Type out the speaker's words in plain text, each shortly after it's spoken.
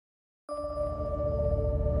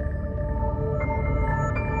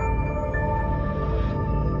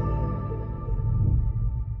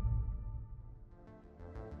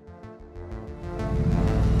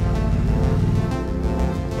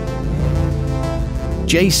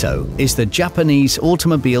JASO is the Japanese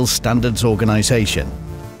Automobile Standards Organization.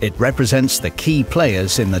 It represents the key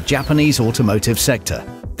players in the Japanese automotive sector.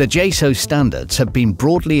 The JASO standards have been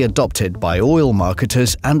broadly adopted by oil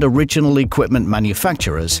marketers and original equipment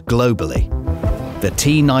manufacturers globally. The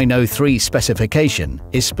T903 specification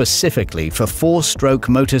is specifically for 4-stroke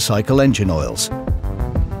motorcycle engine oils.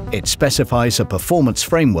 It specifies a performance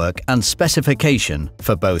framework and specification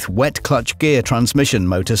for both wet clutch gear transmission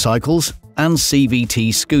motorcycles and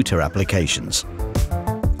CVT scooter applications.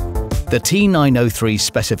 The T903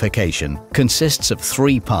 specification consists of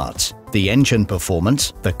 3 parts: the engine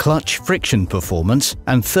performance, the clutch friction performance,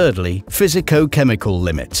 and thirdly, physicochemical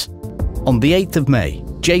limits. On the 8th of May,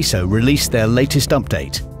 JASO released their latest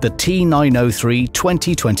update, the T903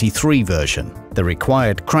 2023 version. The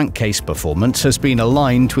required crankcase performance has been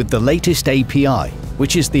aligned with the latest API,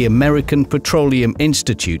 which is the American Petroleum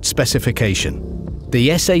Institute specification.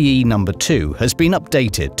 The SAE number 2 has been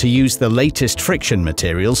updated to use the latest friction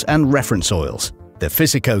materials and reference oils. The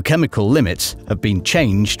physicochemical limits have been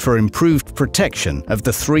changed for improved protection of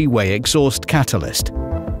the 3-way exhaust catalyst.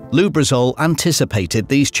 Lubrizol anticipated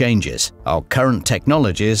these changes. Our current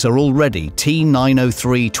technologies are already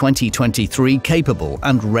T903 2023 capable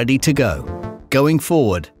and ready to go. Going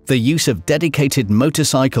forward, the use of dedicated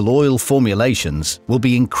motorcycle oil formulations will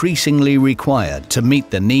be increasingly required to meet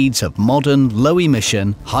the needs of modern,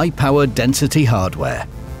 low-emission, high-power density hardware.